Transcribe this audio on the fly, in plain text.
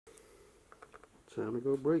Time to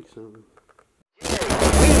go break something. We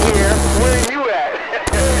here. Where you at?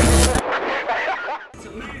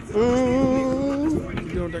 What you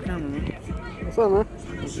doing with that camera, man? What's up, man?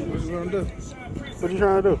 What you gonna do? What you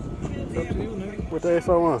trying to do? It's up to you, nigga. With the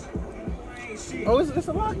SO1? Oh, it's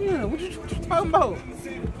a lock in. What you talking about?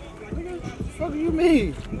 Nigga, what the fuck do you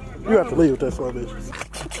mean? You have to leave with that slow bitch.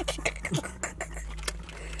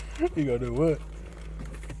 You gonna do what?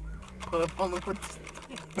 Put up on the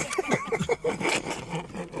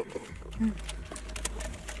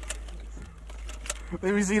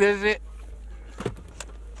Let me see that shit.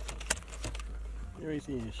 You ain't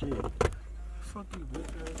seeing shit. Fuck you, bitch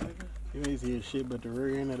ass nigga. You ain't seeing shit but the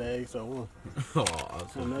rear end of the XO1. Oh,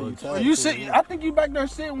 I know you tired. You sit. I think you back there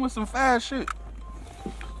sitting with some fast shit.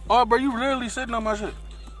 Oh, bro, you literally sitting on my shit.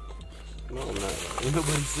 No, I'm not. Ain't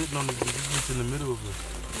nobody sitting on the bitch in the middle of it.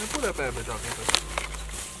 Man, put that bad bitch off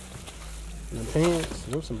The pants,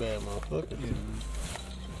 those some bad motherfuckers. Yeah.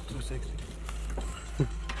 260.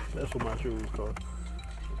 That's what my shoes cost.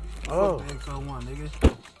 Oh. Fuck the XO1, nigga.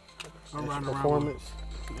 I'm running around. Performance.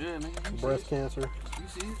 Yeah, nigga. Breast cancer. You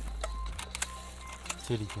see it?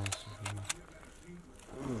 Titty cancer.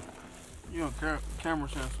 You on camera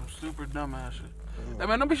saying some super dumb ass shit. Hey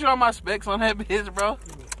man, don't be showing my specs on that bitch, bro.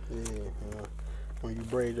 Yeah. When you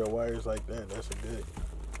braid your wires like that, that's a good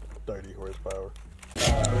 30 horsepower.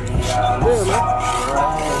 Yeah, man.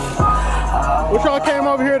 What y'all came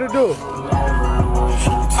over here to do?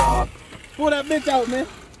 Pull that bitch out, man.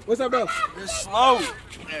 What's up, bro? It's slow.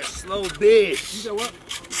 That slow bitch. You said what?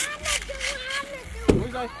 What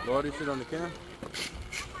you say? Do all this shit on the cam?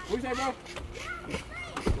 What you say, bro?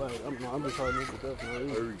 Like, I'm just trying to make it up.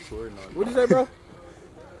 We're recording on it. What you say, bro?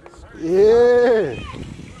 Yeah.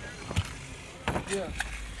 Yeah.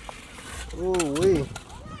 Ooh wee.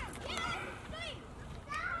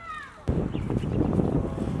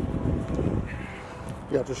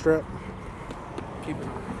 You got the strap? Keep it on.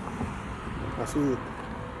 I see it.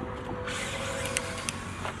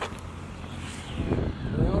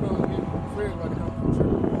 Hey, hold on, man. Fred's about to come.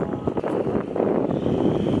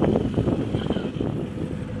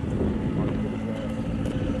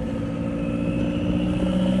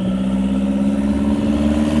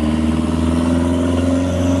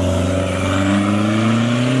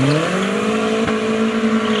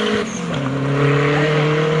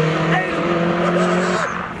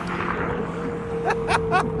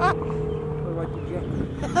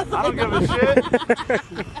 I don't give a shit.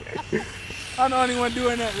 I'm the only one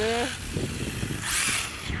doing that, man.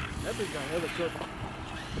 That bitch got hella trouble.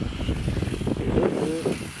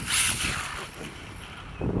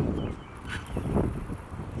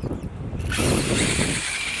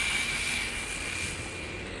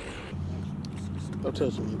 Don't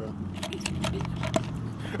touch me, bro.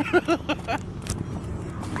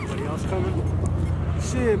 Anybody else coming?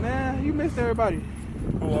 Shit, man. You missed everybody.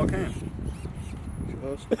 Who all came?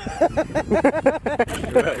 Us.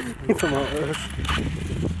 Right. Come on, us.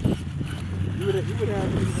 You would have to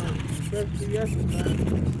be yesterday,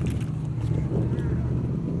 man.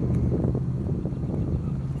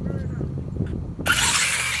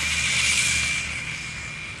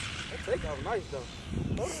 That takeoff nice though.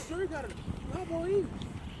 Oh, sure got it.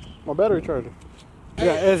 My battery charger. We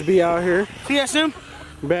got SB out here. TSM?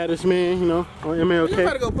 Baddest man, you know, on MLK. You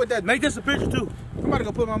gotta go put that. Make this a picture too. I'm about to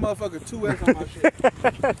go put my motherfucker 2X on my shit.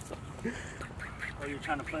 Oh, you're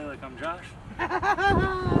trying to play like I'm Josh?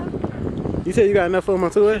 You said you got enough for my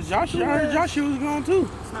 2S? Josh, I heard Josh was going too.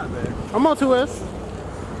 It's not bad. I'm on 2S.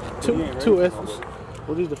 Two S.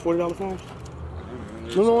 What these the $40 phones?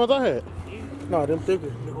 Those are the ones I had. No, them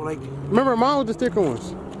thicker. Like, Remember, mine was the thicker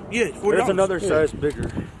ones. yeah, $40. There's another size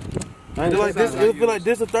bigger. I ain't Like this, it feel like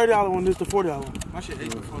this a $30 one, this the $40 one. My shit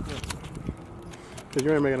ate the fuck up. Cause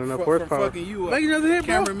you ain't making enough For horsepower. fucking you up. Make another hit,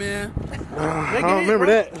 bro. Cameraman. I don't remember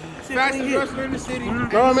that. Fastest wrestler in the city.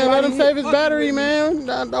 No, man, let him save his battery, man.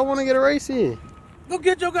 I want to get a race in. Go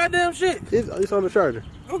get your goddamn shit. It's on the charger.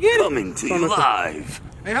 Go get it. Coming to you live.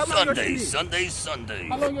 Hey, how long your shit Sunday, need? Sunday.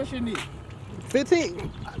 How long your shit need?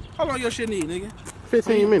 15 How long your shit need, nigga?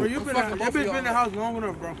 15 Bro, minutes. you been that bitch been in the house long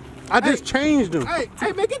enough, bro. I just changed them. Hey,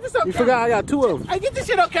 man, get this up. You forgot I got 2 of them. Hey, get this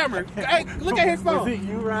shit on camera. Hey, look at his phone.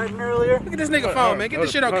 You riding earlier? Look at this nigga phone, man. Get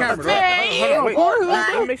this shit on camera.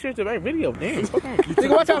 Wait, make sure it's the right video. Damn.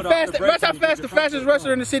 Nigga, watch how fast the fastest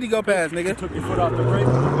wrestler in the city go past, nigga. Took your foot off the brake.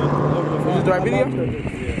 Over Is this the right video?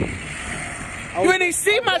 You didn't even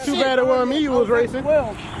see my Too shit. bad it wasn't me you was racing.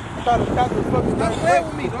 I thought it was fucking. Stop playing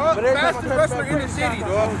with me, dog. Fastest wrestler in the city,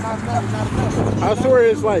 dog. I swear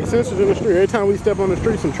it's like sensors in the street. Every time we step on the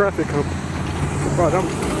street, some traffic comes. Watch, I'm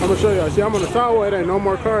gonna show y'all. See, I'm on the sidewalk. There ain't no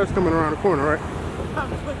more cars coming around the corner, right?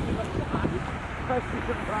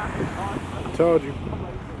 Told you.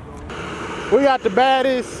 We got the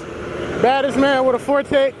baddest man with a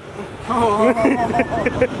Forte.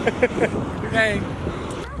 Hey.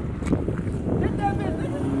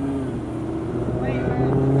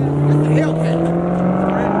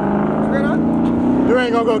 You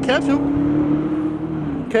ain't gonna go catch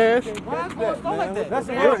him. Cash. You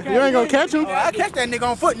ain't gonna catch him. I catch that nigga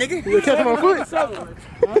on foot, nigga. You catch him on foot. I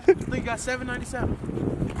think you got 797.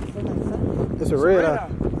 It's a red eye.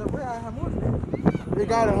 The red eye have more than that. They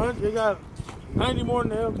got 100. They got 90 more than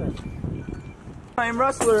the Hellcat. I'm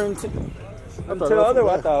wrestler until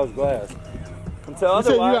otherwise. I thought I was glass. Until You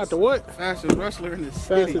said you otherwise. got the what? Fastest wrestler in the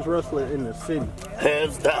city. Fastest wrestler in the city.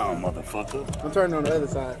 Hands down, motherfucker. I'm turning on the other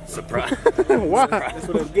side. Surprise. Why? That's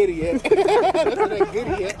where that giddy at. That's where that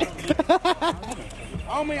giddy at.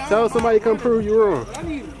 Tell somebody come prove you wrong. I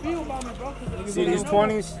need to feel about me, bro. See these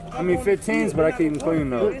 20s? I mean 15s, but I keep them clean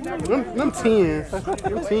though. Them 10s.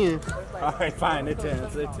 Them 10s. Alright, fine. They're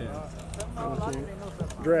 10s. They're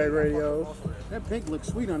 10s. Drag radio. That pink looks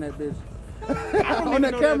sweet on that bitch. On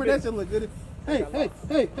that camera, that shit look good. Hey.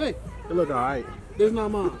 It look alright. This is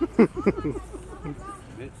not mine.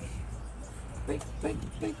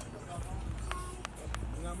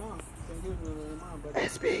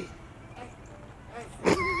 SB.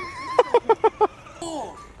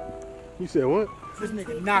 You said what? This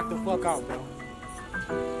nigga knocked the fuck out, bro.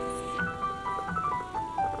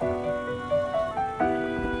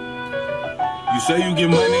 You say you get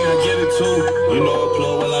money, I get it too. You know a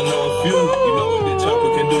plug, well I know a few. You know what the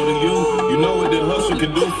chopper can do to you. You know what the hustle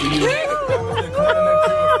can do for you.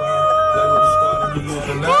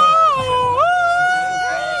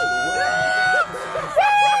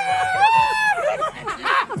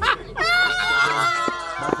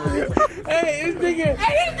 Hey, this nigga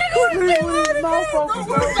with his mouth open,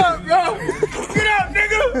 bro. What's up, yo? Get out,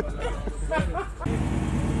 nigga!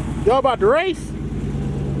 Y'all about to race?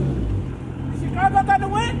 Chicago got the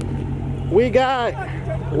win? We got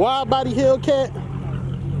Wild Body Hellcat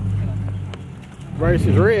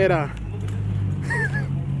versus Red Eye.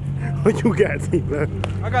 What you got, T-Lo?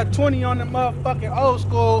 I got 20 on the motherfucking old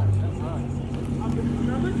school.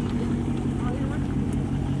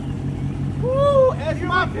 Woo, that's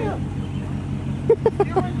my film.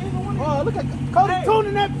 Oh, look at Cody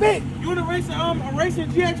tuning that bitch. You wanna race a racing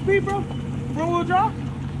GXP, bro? Front wheel drive?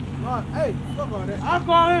 Hey, fuck all that. I'll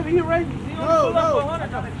call him. He racing. He only pull up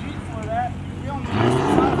 100. Got a Jeep for that. He only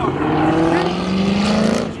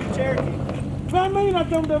Jeep Cherokee. $5 million I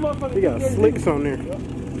dumped that motherfucker. He got slicks on there.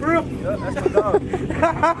 For real? That's my dog.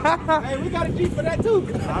 Hey, we got a Jeep for that too.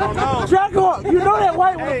 I don't know. Track off. You know that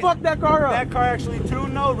white would fuck that car up. That car actually too,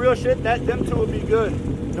 no real shit. Them two would be good.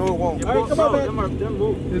 No, it won't. All right, come on, man. Them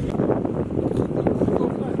move.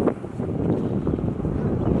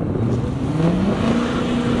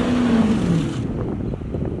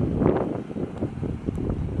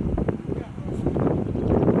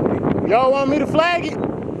 Y'all want me to flag it?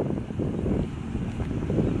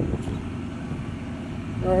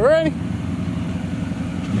 All ready?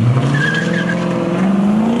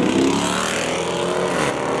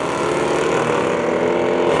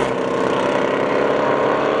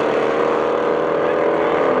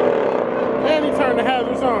 And he turned the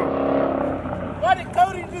hazards on. Why did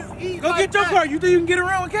Cody just eat? Go get your car. You think you can get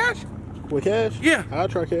around with cash? With cash? Yeah. I'll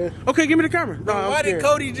try cash. Okay, give me the camera. No, why did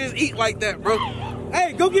Cody just eat like that, bro?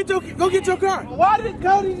 Hey, go get your car. Why did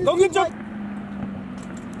Cody just eat like...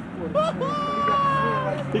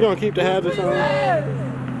 You gonna keep the hazards on?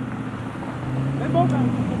 They both got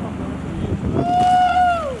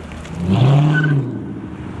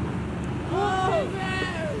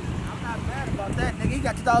that, nigga. He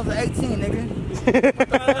got 2018, nigga.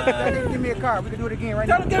 Give me a car. We can do it again right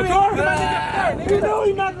now. Give me a car. You know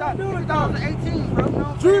he's not gonna do it. 2018,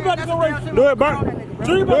 bro. Drew about to go race. Do it burn.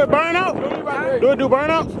 Do it burn out. Do burn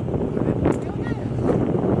out.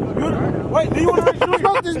 Wait, do you want to race your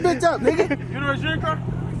car? This bitch up, nigga. You want to race your car?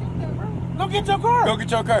 Go get your car. Go get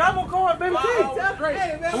your car. Damo, come on, baby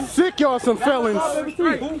T. Sick y'all some felons.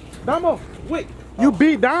 Damo, wait. You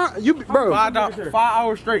beat down, bro. 5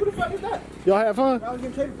 hours straight. What the fuck is that? Y'all have fun?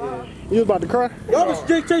 You was about to cry? Y'all was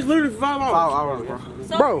chased literally for 5 hours. 5 hours,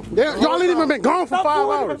 bro. Bro, y'all ain't even been gone for 5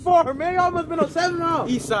 hours. Before, man. Y'all must have been on 7 miles.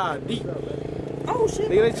 East side, deep. Oh, shit.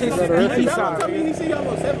 Nigga, they chased us east side. Tell me he see y'all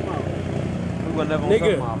on 7 miles. We were never on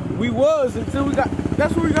 7 miles. Nigga, we was until we got,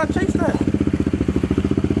 that's where we got chased at.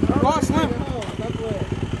 God slim.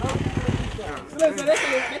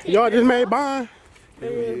 Y'all just made bond.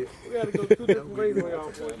 We gotta go 2 different ways on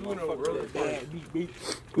y'all, boy.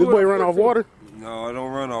 This boy run off water. No, I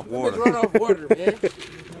don't run off water. Run off water, man.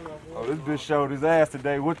 I Oh, this bitch showed his ass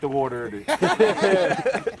today with the water in it. Hell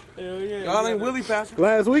yeah. Y'all ain't Willie passing.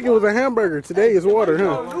 Last week it was a hamburger. Today is water,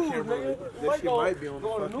 huh? That shit might be on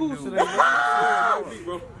the news today.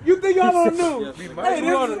 You think y'all on the news? Hey,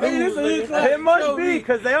 this a hood classic. It must be,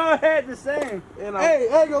 because they all had the same. Hey,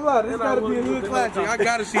 I ain't gonna lie. This gotta be a hood classic. I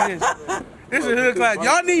gotta see this. This is a hood classic.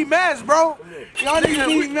 Y'all need masks, bro. Y'all need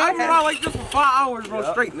masks. I ride like this for 5 hours, bro,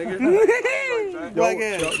 straight, nigga.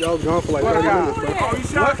 Y'all was gone for like 30 minutes, bro. Oh, you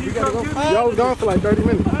shot? Y'all was gone for like 30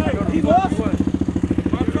 minutes. He lost one.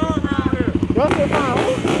 Y'all still fine.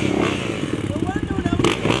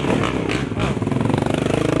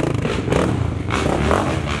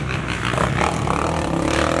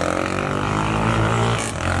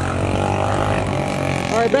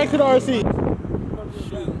 All right, back to the RC.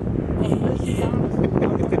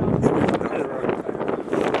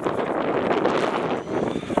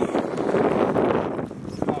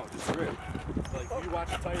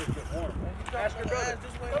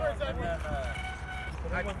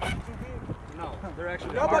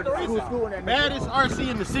 Baddest RC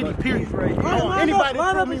in the city, period. Anybody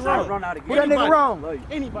prove me wrong. Who that nigga wrong?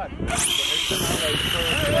 Anybody.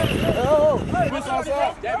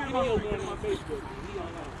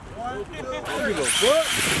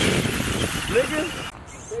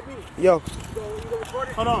 Yo.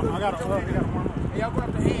 Hold on, I got one. Y'all put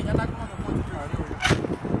up the hand. Y'all like 1,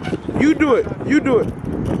 2, 3. You do it. You do it.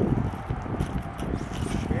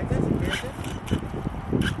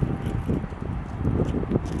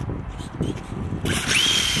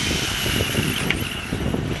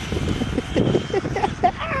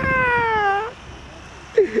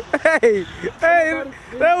 Hey,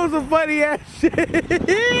 that was a funny ass shit. Hell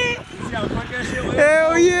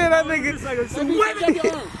yeah, that nigga.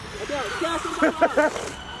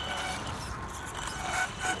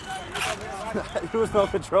 It was no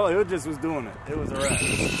control. It just was doing it. It was a wrap.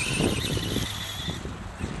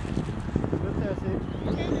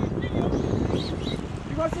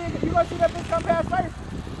 You gonna see that bitch come past first?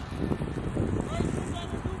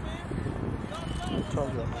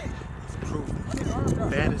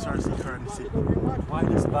 Baddest RC car in the city. Why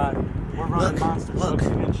this body? We're running monsters. Look. We're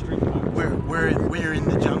in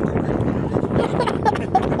the jungle.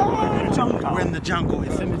 We're in the jungle.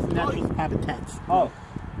 It's in its natural habitats. Oh.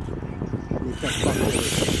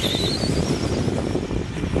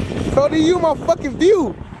 Cody, you my fucking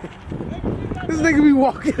view. This nigga be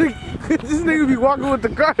walking. This nigga be walking with the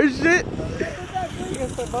car and shit.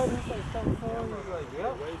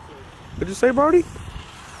 What'd you say, Brody?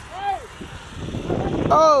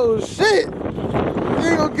 Oh shit! You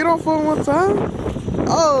ain't gonna get on for one time?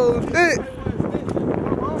 Oh shit!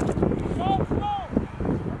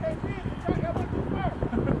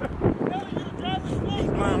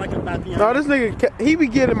 No, this nigga, he be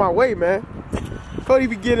getting in my way, man. Cody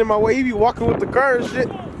be getting in my way. He be walking with the car and shit.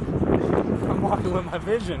 I'm walking with my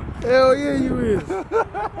vision. Hell yeah, you is.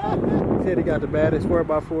 Said he got the baddest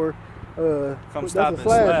 4x4. Come stop that's it, a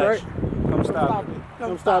slash, slash. right? Come stop it.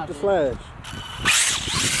 Come stop the slash.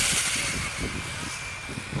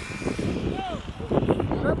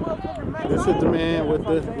 This is the man with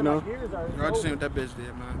the, you know. I just seen what that bitch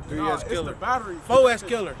did, man. 3S killer. 4S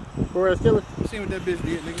killer. 4S killer. Seen what that bitch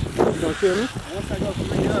did, nigga. You gonna kill me? Once I go for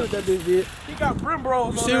See what that bitch did. he got brim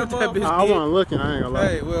bros. You see what that bitch did? I wasn't looking, I ain't gonna lie.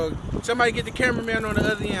 Hey, well, somebody get the cameraman on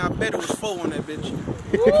the other end. I bet it was 4 on that bitch.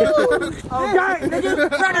 Oh, gang, nigga.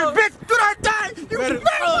 Better bitch. Do that thing. You better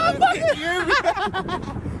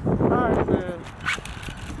motherfucker. Alright, man.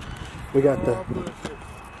 We got the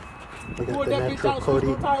natural Cody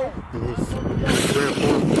and his rare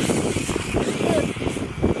form.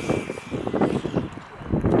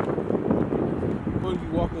 We'll be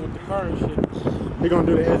walking with the car and shit. They gonna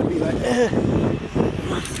do the SB like,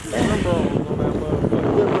 Brim bros on that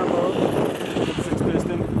motherfucker.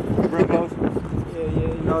 6-piston, Brimbos. Yeah.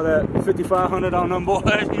 You know that 5,500 on them boys,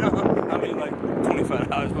 you know? I mean, like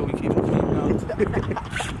 $25, but we keep it cheap now.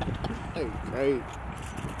 hey.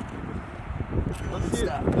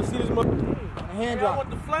 Let's see this mother. Hand drop. Want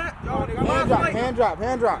the flat? Hand drop.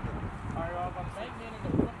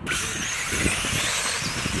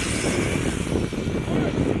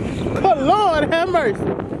 Good Lord, have mercy.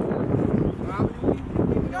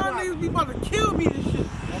 Y'all niggas be about to kill me this shit.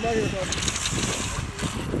 I'm right here, bro.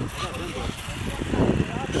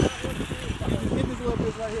 Get this little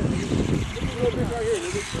bitch right here.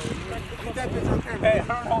 Get that bitch on camera. Hey, I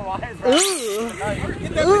don't know why it's riding.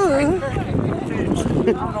 Get that bitch right I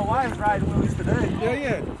don't know why it's riding wheelies today.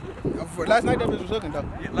 Yeah. Last night that bitch was looking though.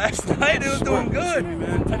 Yeah, last night it was doing good.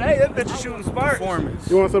 Today that bitch is shooting sparks. Performance.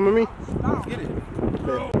 You want some of me? Get it.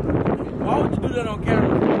 Why would you do that on camera?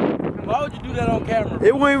 Why would you do that on camera?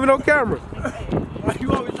 It wasn't even on camera. Why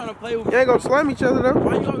you always trying to play with me? You ain't gonna slam each other though.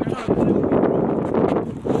 Why you always trying to play with me?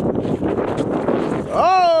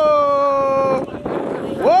 Oh!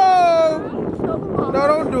 Whoa! No,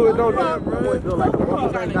 don't do it. Don't do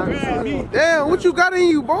it. Damn, what you got in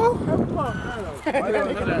you, boy? You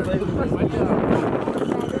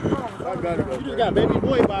just got baby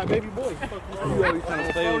boy by baby boy. You always trying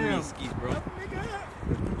to play with me, skis, bro.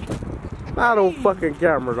 Not on fucking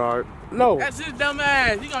camera, dog. No. That's his dumb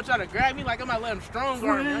ass. He gonna try to grab me like I'm gonna let him strong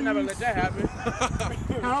arm me. I never let that happen.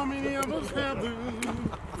 How many of us have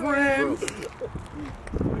Friends.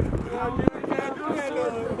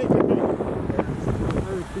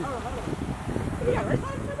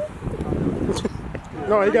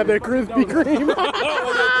 No, he got that Krispy Kreme.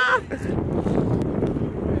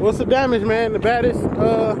 What's the damage, man? The baddest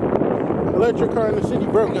electric car in the city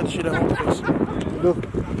broke. Got the shit at home fix.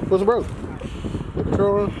 What's broke? The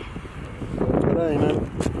control room? That ain't nothing.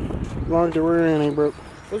 As long as the rear end ain't broke.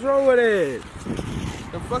 What's wrong with it?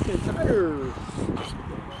 The fucking tires.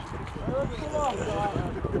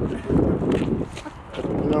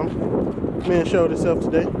 You know, man showed himself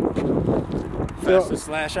today. Fastest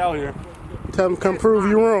slash out here. Tell him come prove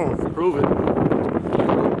you wrong. Prove it.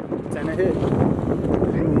 10 a hit.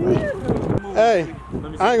 Hey,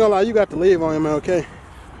 I ain't gonna lie, you got to leave on MLK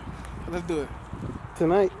Let's do it.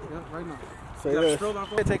 tonight. Yeah, right now. Say that.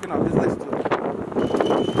 They're taking off. Just listen to it.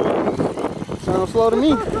 Sounds slow to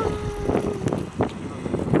me.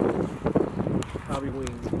 Probably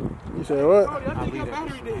wings. You said what? I think your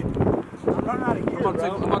battery dead. I'm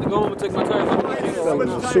about to go home and take my tires off. Fell in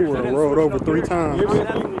the sewer and rolled over 3 times.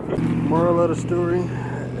 Moral of the story,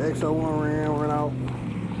 XO1 ran out.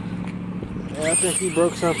 Yeah, I think he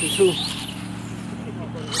broke something too.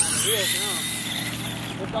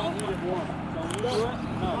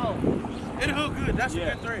 It'll hook good. That's a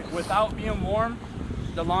good thread. Without being warm,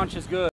 the launch is good.